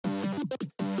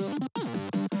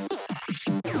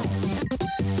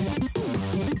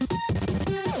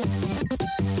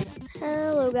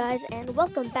guys, and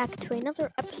welcome back to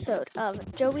another episode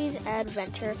of Joey's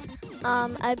Adventure.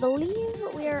 I believe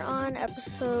we are on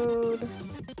episode,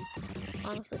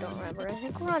 honestly don't remember, I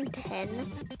think we're on 10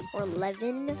 or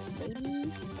 11,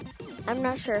 maybe? I'm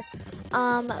not sure.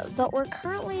 But we're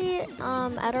currently,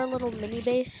 at our little mini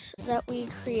base that we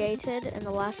created in the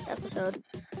last episode.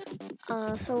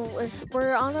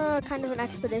 We're on a kind of an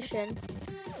expedition.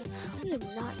 We do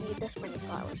not need this many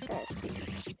flowers, guys. We do not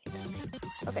need this many flowers.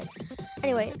 Okay.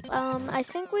 Anyway, I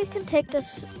think we can take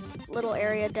this little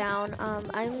area down.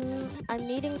 I'm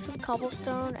needing some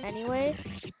cobblestone anyway.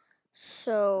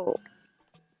 So,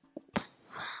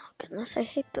 goodness, I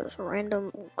hate those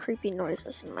random creepy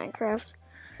noises in Minecraft.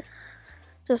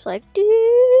 Just like,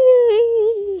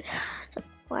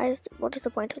 what is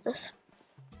the point of this?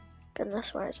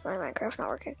 Goodness, why is my Minecraft not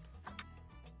working?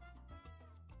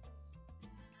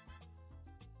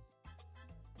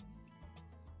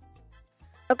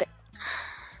 Okay.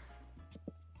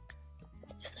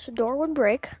 If this door would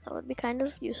break, that would be kind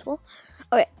of useful.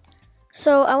 Okay.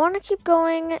 So I want to keep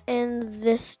going in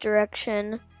this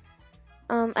direction.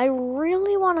 I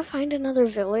really want to find another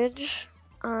village.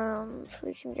 So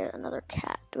we can get another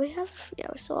cat. Do we have? Yeah,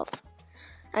 we still have.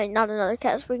 I mean, not another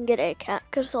cat, so we can get a cat.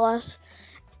 Because the last,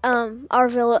 our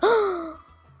village. Oh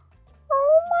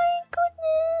my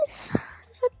goodness!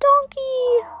 There's a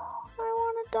donkey. I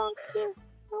want a donkey.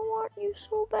 I want you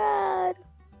so bad.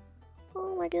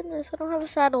 Oh my goodness! I don't have a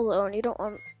saddle though, and you don't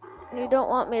want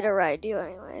me to ride you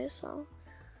anyway, so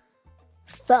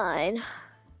fine.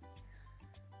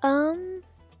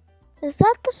 Is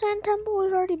that the sand temple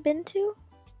we've already been to?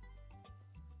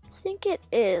 I think it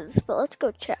is, but let's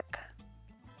go check.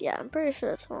 Yeah, I'm pretty sure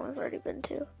that's the one we've already been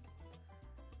to.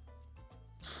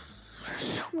 There's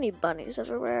so many bunnies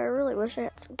everywhere. I really wish I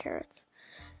had some carrots.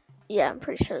 Yeah, I'm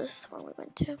pretty sure this is the one we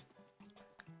went to.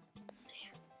 Let's see.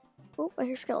 Oh, I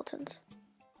hear skeletons.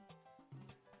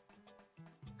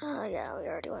 Oh yeah, we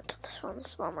already went to this one.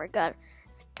 This one where we got a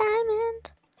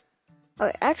diamond.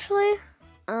 Okay, actually,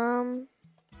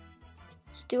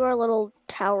 let's do our little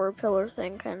tower pillar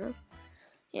thing, kind of,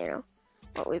 you know,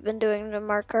 what we've been doing to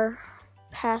mark our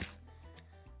path.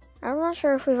 I'm not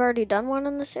sure if we've already done one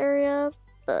in this area,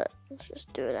 but let's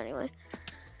just do it anyway.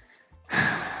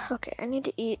 Okay, I need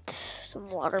to eat some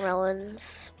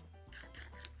watermelons.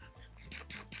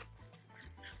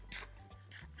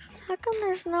 How come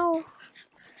there's no...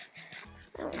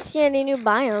 I don't see any new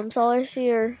biomes. All I see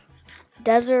are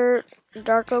desert,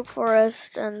 dark oak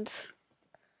forest, and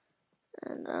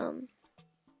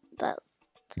that,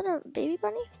 is that a baby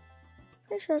bunny?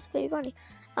 Pretty sure it's a baby bunny.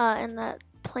 And that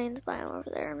plains biome over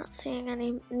there. I'm not seeing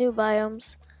any new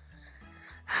biomes.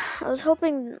 I was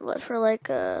hoping for like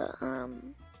a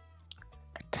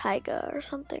taiga or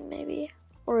something maybe,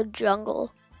 or a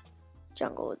jungle.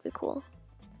 Jungle would be cool.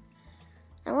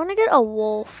 I want to get a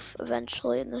wolf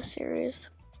eventually in this series.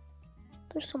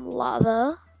 There's some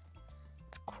lava.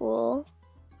 It's cool.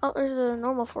 Oh, there's a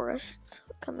normal forest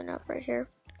coming up right here.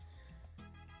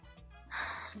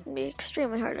 It's gonna be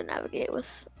extremely hard to navigate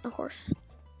with a horse.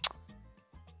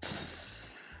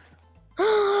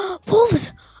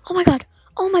 Wolves! Oh my god!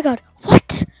 Oh my god!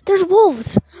 What? There's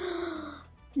wolves!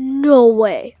 No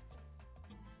way.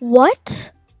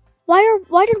 What?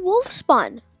 Why did wolves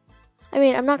spawn? I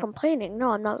mean, I'm not complaining.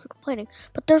 No, I'm not complaining.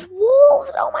 But there's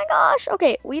wolves! Oh my gosh!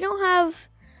 Okay, we don't have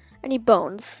any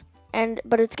bones.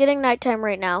 But it's getting nighttime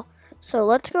right now. So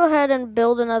let's go ahead and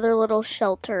build another little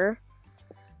shelter.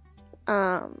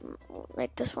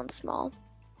 Make this one small.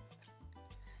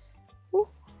 Ooh,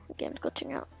 the game's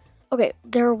glitching out. Okay,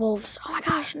 there are wolves. Oh my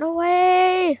gosh, no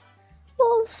way!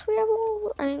 Wolves, we have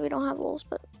wolves. I mean, we don't have wolves,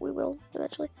 but we will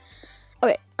eventually.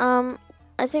 Okay, I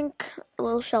think a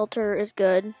little shelter is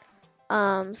good.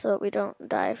 So that we don't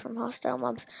die from hostile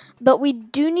mobs. But we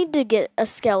do need to get a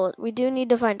skeleton. We do need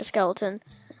to find a skeleton.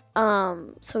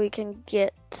 So we can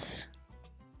get the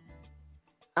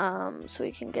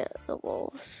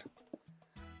wolves.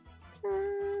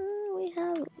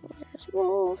 There's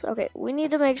wolves. Okay, we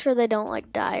need to make sure they don't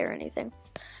like die or anything.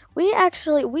 We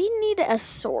need a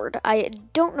sword. I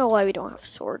don't know why we don't have a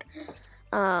sword.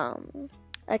 I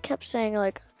kept saying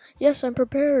like, yes, I'm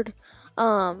prepared.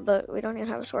 But we don't even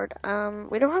have a sword.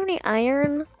 We don't have any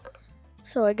iron,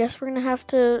 so I guess we're gonna have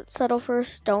to settle for a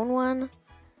stone one.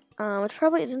 Which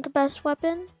probably isn't the best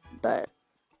weapon, but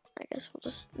I guess we'll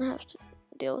just have to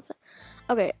deal with it.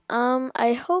 Okay,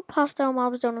 I hope hostile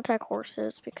mobs don't attack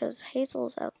horses, because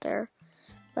Hazel's out there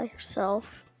by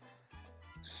herself.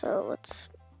 So let's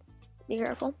be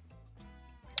careful.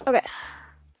 Okay.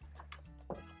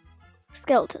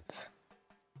 Skeletons.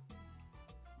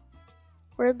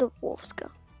 Where'd the wolves go?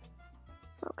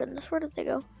 Oh goodness, where did they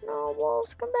go? No,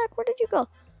 wolves, come back. Where did you go?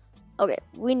 Okay,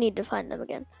 we need to find them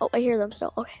again. Oh, I hear them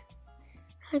still. Okay.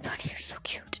 Hi, buddy. You're so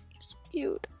cute. You're so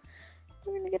cute.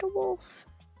 We're gonna get a wolf.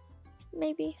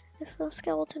 Maybe, if the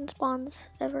skeleton spawns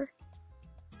ever.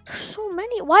 There's so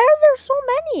many. Why are there so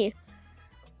many?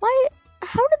 Why?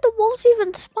 How did the wolves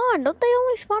even spawn? Don't they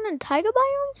only spawn in taiga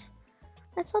biomes?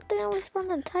 I thought they only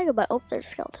spawned in taiga biomes. Oh, there's a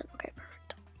skeleton. Okay,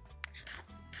 perfect.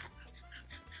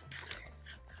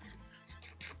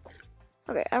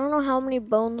 Okay, I don't know how many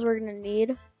bones we're gonna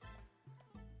need.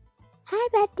 Hi,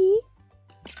 Betty.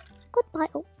 Goodbye.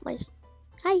 Oh, mice.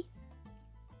 Hi.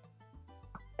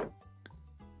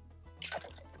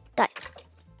 Die.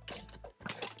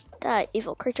 Die,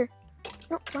 evil creature.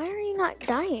 No, why are you not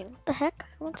dying? What the heck?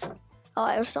 Oh,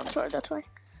 I have a stone sword, that's why.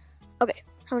 Okay,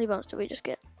 how many bones did we just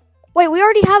get? Wait, we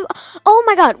already have... Oh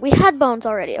my god, we had bones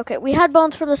already. Okay, we had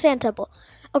bones from the sand temple.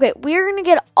 Okay, we're going to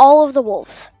get all of the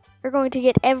wolves. We're going to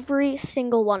get every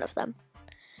single one of them.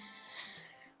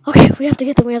 Okay, we have to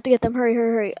get them, Hurry,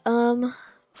 hurry, hurry.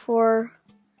 Before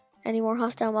any more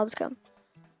hostile mobs come.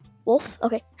 Wolf?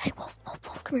 Okay. Hey, wolf, come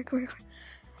here, come here, come here.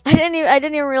 I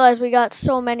didn't even realize we got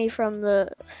so many from the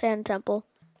sand temple.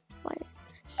 Why?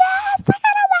 Yes, I got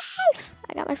a wife.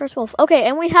 I got my first wolf. Okay,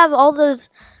 and we have all these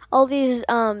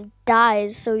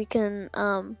dyes, so you can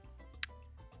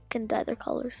dye their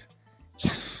colors.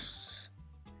 Yes.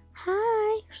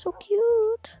 Hi, you're so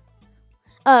cute.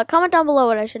 Comment down below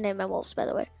what I should name my wolves, by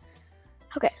the way.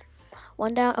 Okay,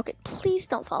 one down. Okay, please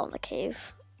don't fall in the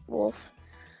cave, wolf.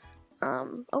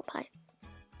 Oh, hi.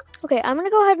 Okay, I'm gonna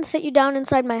go ahead and sit you down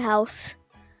inside my house.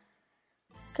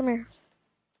 Come here.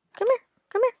 Come here.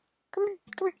 Come here. Come here.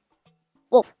 Come here.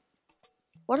 Wolf.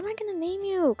 What am I gonna name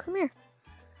you? Come here.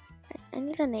 I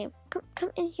need a name.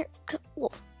 Come in here. Come,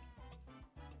 Wolf.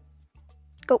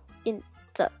 Go in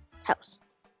the house.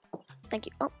 Thank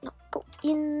you. Oh, no. Go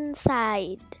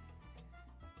inside.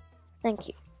 Thank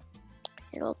you.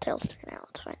 Your little tail's sticking out.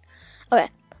 It's fine. Okay.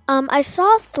 I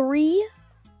saw 3.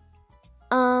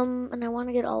 And I want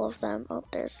to get all of them. Oh,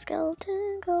 there's a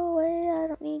skeleton. Go away. I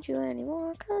don't need you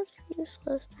anymore because you're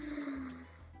useless.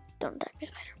 Don't attack me,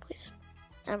 spider, please.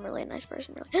 I'm really a nice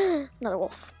person, really. Another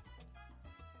wolf.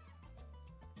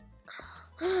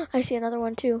 I see another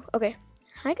one, too. Okay.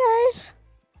 Hi, guys.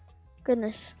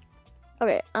 Goodness.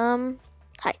 Okay,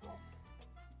 hi.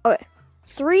 Okay.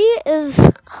 3 is...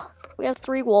 We have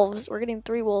 3 wolves. We're getting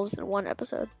 3 wolves in 1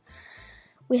 episode.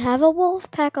 We have a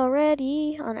wolf pack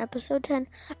already on episode 10.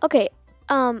 Okay,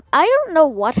 I don't know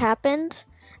what happened.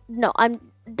 No,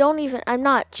 I'm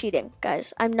not cheating,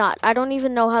 guys. I'm not. I don't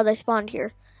even know how they spawned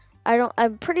here.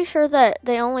 I'm pretty sure that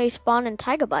they only spawn in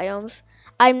taiga biomes.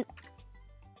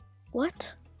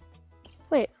 What?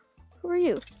 Wait, who are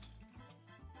you?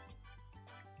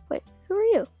 Wait, who are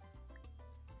you?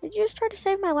 Did you just try to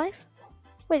save my life?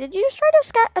 Wait, did you just try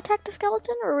to attack the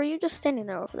skeleton, or were you just standing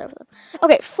there over there with them?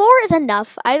 Okay, 4 is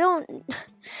enough.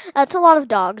 That's a lot of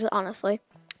dogs, honestly.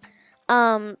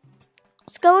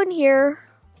 Let's go in here,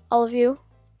 all of you.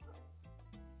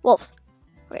 Wolves.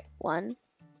 Okay, 1,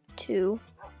 2.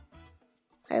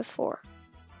 I have 4.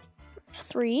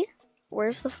 3.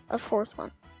 Where's the a 4th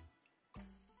one?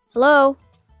 Hello?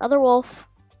 Other wolf.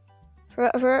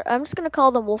 I'm just gonna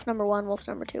call them wolf number 1, wolf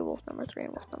number 2, wolf number 3,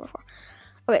 and wolf number 4.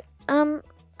 Okay,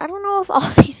 I don't know if all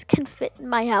these can fit in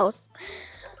my house.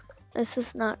 This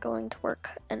is not going to work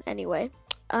in any way.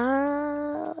 It's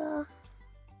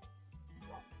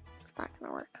not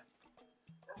gonna work.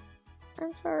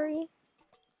 I'm sorry.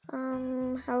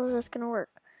 How is this gonna work?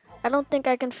 I don't think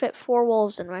I can fit 4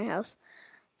 wolves in my house.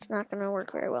 It's not gonna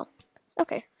work very well.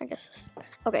 Okay, I guess this.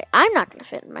 Okay, I'm not gonna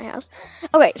fit in my house.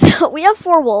 Okay, so we have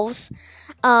 4 wolves.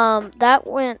 That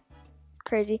went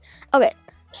crazy. Okay,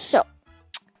 so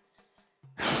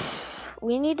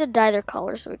we need to dye their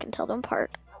colors so we can tell them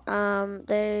apart.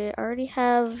 They already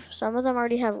have, some of them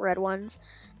already have red ones.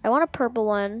 I want a purple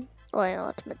one. Oh, I know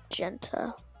it's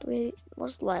magenta.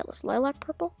 What's lilac? Lilac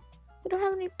purple? We don't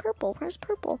have any purple. Where's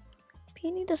purple?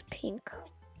 Peony does pink.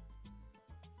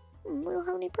 We don't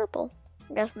have any purple.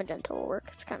 I guess magenta will work.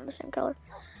 It's kind of the same color.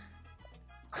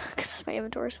 Because my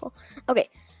inventory's full. Okay.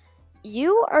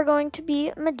 You are going to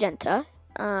be magenta.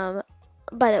 By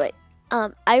the way,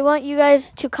 I want you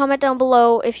guys to comment down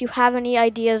below if you have any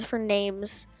ideas for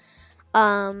names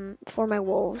for my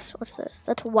wolves. What's this?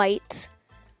 That's white.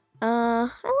 I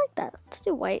like that. Let's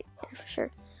do white. Yeah, for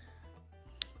sure.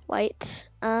 White.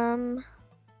 Let's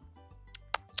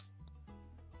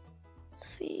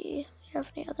see. Do you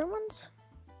have any other ones?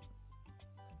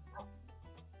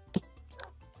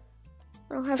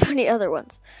 I don't have any other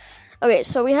ones. Okay,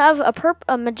 so we have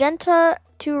a magenta,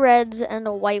 2 reds, and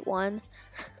a white one.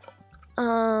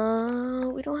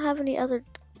 We don't have any other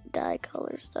dye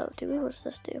colors though, do we? What does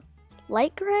this do?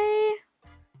 Light gray? I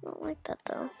don't like that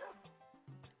though.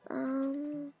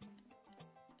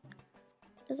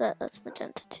 That's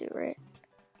magenta too, right?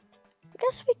 I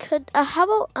guess we could,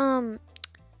 how about,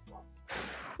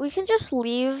 we can just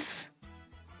leave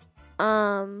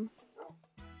one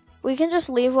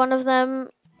of them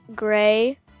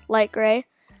gray, light gray.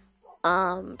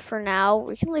 For now,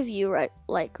 we can leave you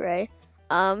light gray.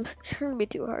 It's gonna be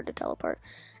too hard to tell apart.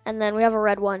 And then we have a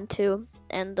red one too,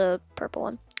 and the purple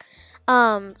one.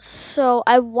 So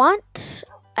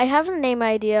I have a name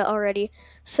idea already.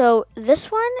 So this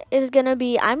one is gonna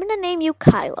be, I'm gonna name you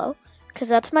Kylo, because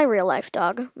that's my real life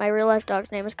dog. My real life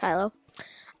dog's name is Kylo.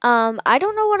 I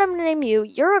don't know what I'm gonna name you.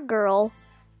 You're a girl.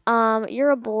 You're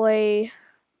a boy.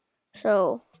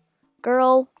 So,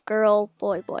 girl,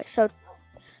 boy.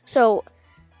 So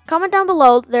comment down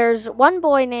below. There's one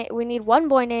boy name. We need one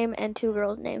boy name and two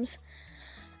girls' names.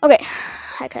 Okay.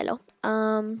 Hi, Kylo.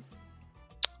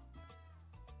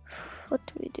 What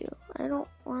do we do? I don't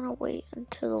want to wait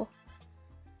until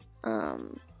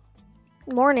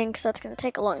morning, because that's going to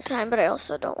take a long time, but I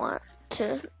also don't want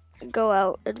to go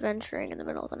out adventuring in the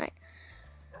middle of the night.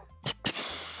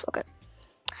 Okay.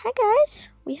 Hi guys,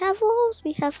 we have wolves,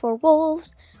 we have 4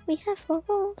 wolves, we have 4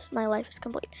 wolves. My life is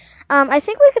complete. I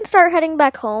think we can start heading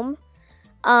back home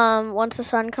once the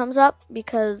sun comes up,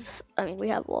 because, I mean, we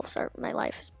have wolves. My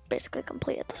life is basically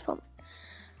complete at this moment.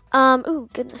 Ooh,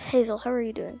 goodness, Hazel, how are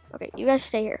you doing? Okay, you guys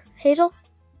stay here. Hazel,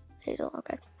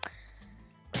 okay.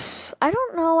 I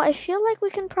don't know, I feel like we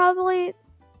can probably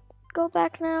go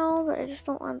back now, but I just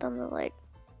don't want them to, like,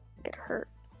 get hurt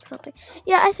or something.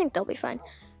 Yeah, I think they'll be fine.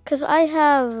 Because I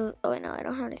have, oh wait, no, I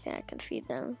don't have anything I can feed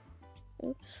them.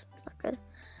 Oops, that's not good.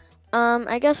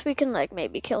 I guess we can, like,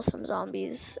 maybe kill some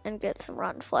zombies and get some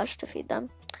rotten flesh to feed them.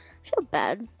 I feel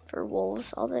bad for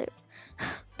wolves.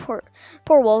 Poor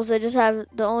wolves, they just have,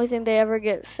 the only thing they ever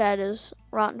get fed is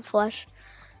rotten flesh.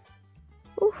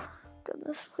 Ooh,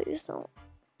 goodness, please don't.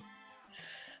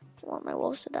 I want my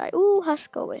wolves to die. Ooh,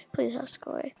 husk away. Please husk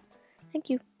away.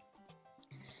 Thank you.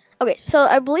 Okay, so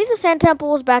I believe the sand temple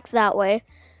was back that way.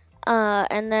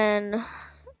 And then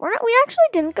we actually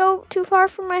didn't go too far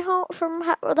from my home,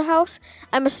 the house.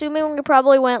 I'm assuming we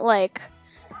probably went like,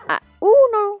 ooh,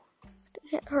 no,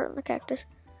 get hurt in the cactus.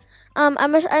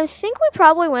 I think we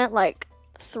probably went like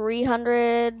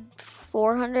 300,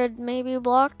 400 maybe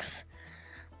blocks.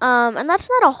 And that's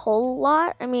not a whole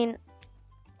lot. I mean,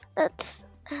 it's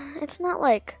not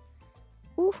like,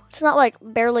 ooh, it's not like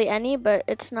barely any, but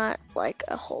it's not like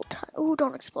a whole ton. Ooh,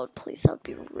 don't explode, please. That would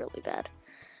be really bad.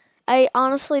 I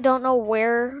honestly don't know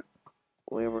where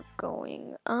we were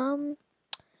going.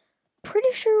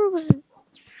 Pretty sure it was,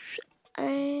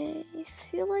 I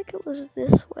feel like it was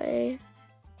this way.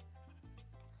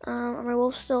 Are my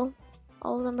wolves still,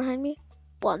 all of them behind me?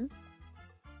 One.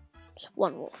 Just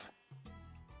one wolf.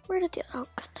 Where did oh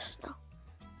goodness, no.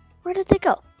 Where did they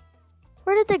go?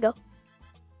 Where did they go?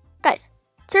 Guys,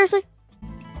 seriously?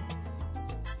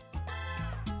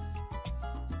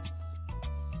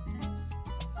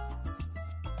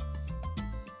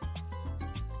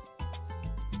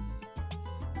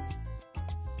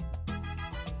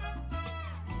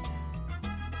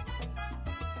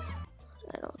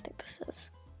 I don't think this is.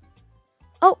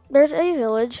 Oh, there's a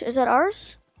village. Is that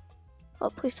ours? Oh,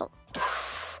 please don't.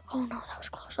 Oh no, that was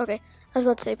close. Okay, I was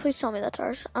about to say, please tell me that's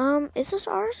ours. Is this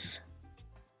ours?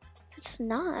 If it's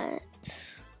not,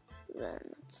 then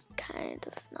it's kind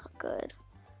of not good.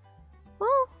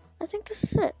 Well, I think this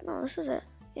is it. No, this is it.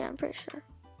 Yeah, I'm pretty sure.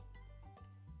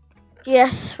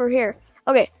 Yes, we're here.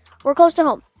 Okay, we're close to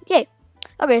home. Yay.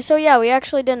 Okay, so yeah, we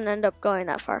actually didn't end up going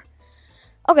that far.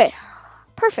 Okay,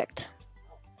 perfect.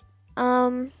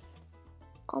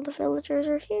 All the villagers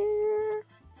are here.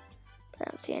 I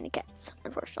don't see any cats,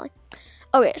 unfortunately.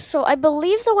 Okay, so I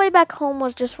believe the way back home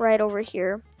was just right over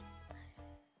here.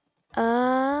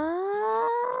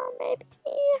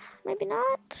 Maybe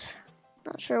not.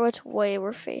 Not sure which way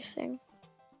we're facing.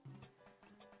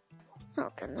 Oh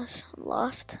goodness, I'm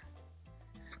lost.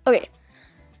 Okay.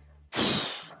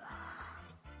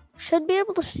 Should be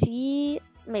able to see.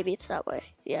 Maybe it's that way.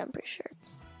 Yeah, I'm pretty sure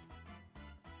it's.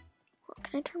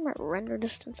 Can I turn my render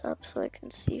distance up so I can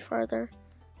see farther?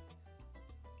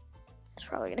 It's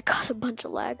probably gonna cause a bunch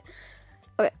of lag.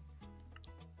 Okay.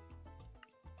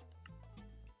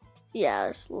 Yeah,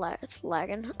 it's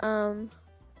lagging.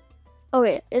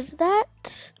 Okay, is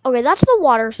that? Okay, that's the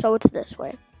water, so it's this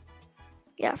way.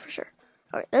 Yeah, for sure.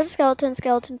 Okay, there's a skeleton.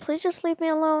 Skeleton, please just leave me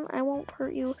alone. I won't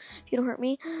hurt you if you don't hurt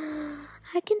me.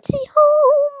 I can see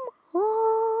home.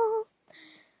 Oh.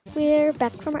 We're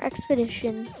back from our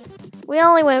expedition. We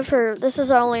only went for, this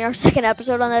is only our second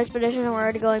episode on the expedition, and we're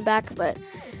already going back, but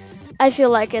I feel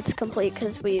like it's complete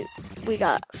because we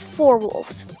got 4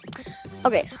 wolves.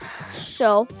 Okay,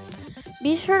 so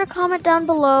be sure to comment down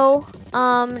below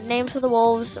names for the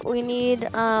wolves. We need,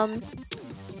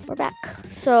 we're back.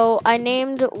 So I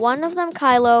named one of them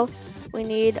Kylo. We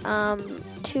need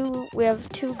we have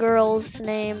 2 girls to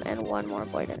name and 1 more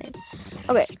boy to name.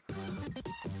 Okay.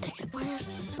 Dang it, why is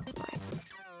this so annoying?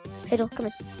 Hazel, come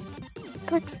in.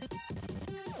 Come in.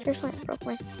 Seriously, I broke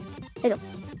my Hazel.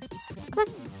 Come on.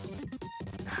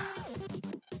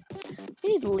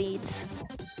 We need leads.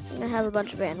 I'm gonna have a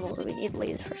bunch of animals, but we need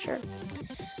leads for sure.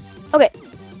 Okay.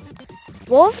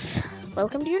 Wolves,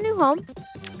 welcome to your new home.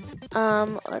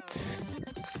 Let's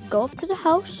go up to the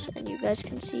house and you guys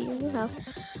can see your new house.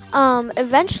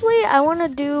 Eventually I wanna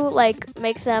do like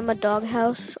make them a dog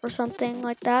house or something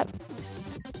like that.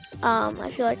 I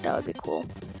feel like that would be cool.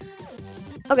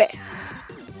 Okay.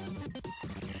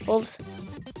 Wolves.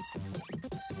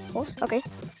 Wolves, okay.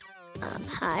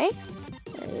 Hi.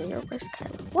 Where's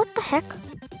Kylo? What the heck?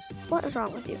 What is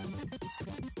wrong with you?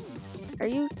 Are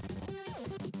you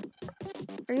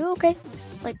okay?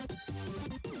 Like,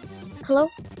 hello?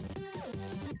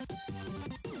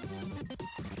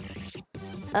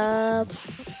 Come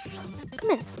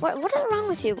in. What is wrong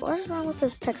with you? What is wrong with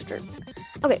this texture?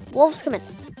 Okay, wolves, come in.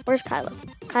 Where's Kylo?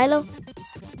 Kylo?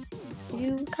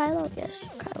 You Kylo? Yes, you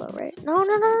Kylo, right? No.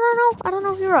 I don't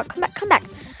know if you're up. Come back.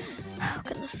 Oh,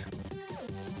 goodness.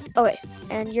 Okay,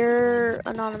 and you're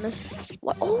anonymous.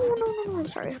 What? Oh, no, I'm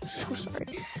sorry. I'm so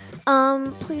sorry.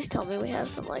 Please tell me we have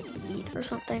some, like, meat or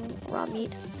something. Raw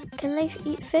meat. Can they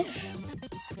eat fish?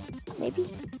 Maybe?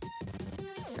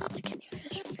 No, they can't eat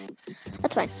fish. Okay.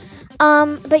 That's fine.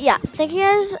 But yeah, thank you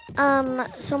guys,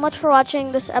 so much for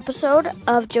watching this episode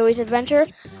of Joey's Adventure.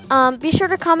 Be sure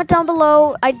to comment down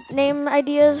below name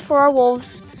ideas for our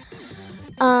wolves.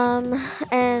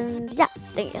 And yeah,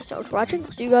 thank you guys so much for watching.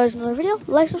 I'll see you guys in another video.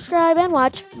 Like, subscribe, and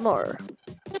watch more.